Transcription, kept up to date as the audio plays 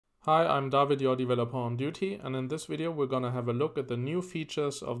Hi, I'm David, your developer on duty, and in this video we're gonna have a look at the new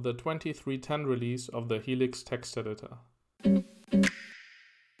features of the 23.10 release of the Helix text editor.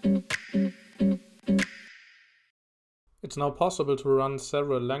 It's now possible to run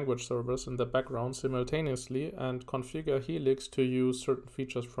several language servers in the background simultaneously and configure Helix to use certain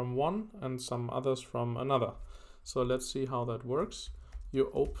features from one and some others from another. So let's see how that works. You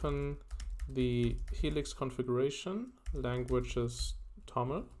open the Helix configuration, languages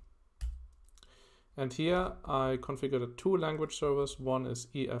toml. And here I configured two language servers. One is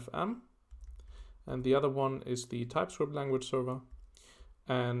EFM and the other one is the TypeScript language server.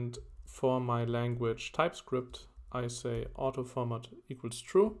 And for my language TypeScript, I say autoFormat equals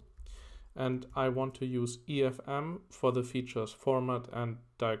true. And I want to use EFM for the features format and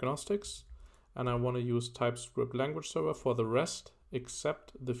diagnostics. And I want to use TypeScript language server for the rest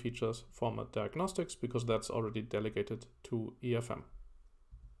except the features format diagnostics because that's already delegated to EFM.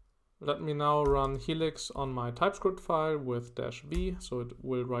 Let me now run Helix on my TypeScript file with -v, so it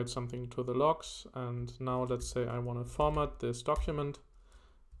will write something to the logs. And now let's say I want to format this document.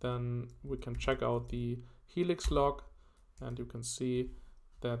 Then we can check out the Helix log and you can see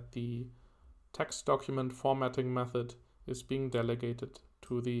that the text document formatting method is being delegated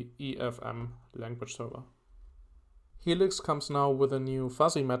to the EFM language server. Helix comes now with a new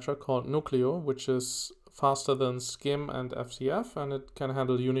fuzzy matcher called Nucleo, which is faster than Skim and FCF, and it can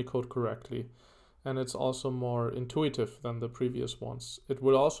handle Unicode correctly. And it's also more intuitive than the previous ones. It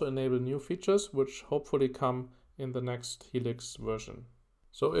will also enable new features, which hopefully come in the next Helix version.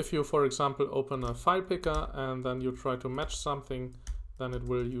 So if you, for example, open a file picker and then you try to match something, then it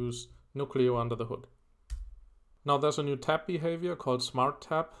will use Nucleo under the hood. Now there's a new tab behavior called Smart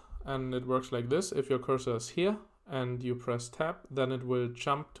Tab, and it works like this. If your cursor is here, and you press tab, then it will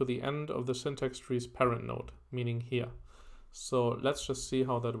jump to the end of the syntax tree's parent node, meaning here. So let's just see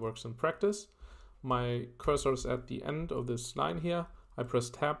how that works in practice. My cursor is at the end of this line here. I press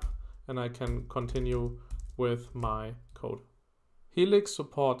tab and I can continue with my code. Helix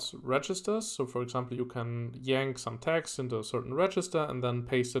supports registers. So for example, you can yank some text into a certain register and then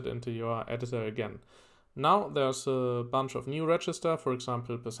paste it into your editor again. Now there's a bunch of new register, for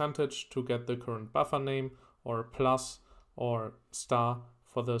example, percentage to get the current buffer name, or plus or star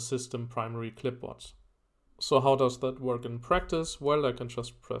for the system primary clipboards. So how does that work in practice? Well, I can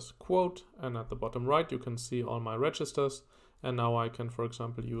just press quote and at the bottom right you can see all my registers, and now I can, for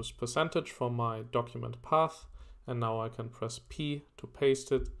example, use percentage for my document path, and now I can press P to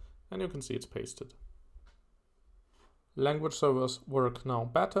paste it and you can see it's pasted. Language servers work now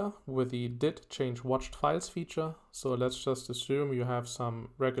better with the did change watched files feature. So let's just assume you have some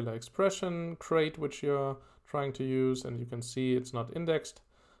regular expression crate which you're trying to use, and you can see it's not indexed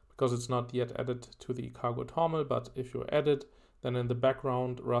because it's not yet added to the cargo toml, but if you add it, then in the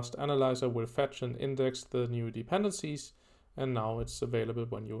background Rust analyzer will fetch and index the new dependencies, and now it's available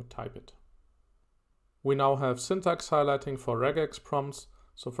when you type it. We now have syntax highlighting for regex prompts.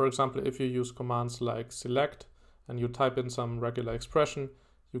 So for example, if you use commands like select and you type in some regular expression,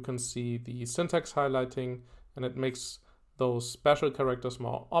 you can see the syntax highlighting, and it makes those special characters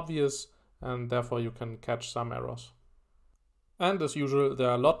more obvious, and therefore you can catch some errors. And as usual, there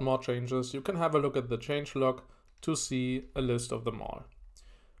are a lot more changes. You can have a look at the changelog to see a list of them all.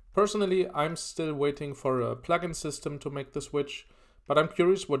 Personally, I'm still waiting for a plugin system to make the switch, but I'm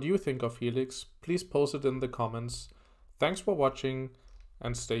curious what you think of Helix. Please post it in the comments. Thanks for watching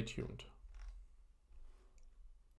and stay tuned.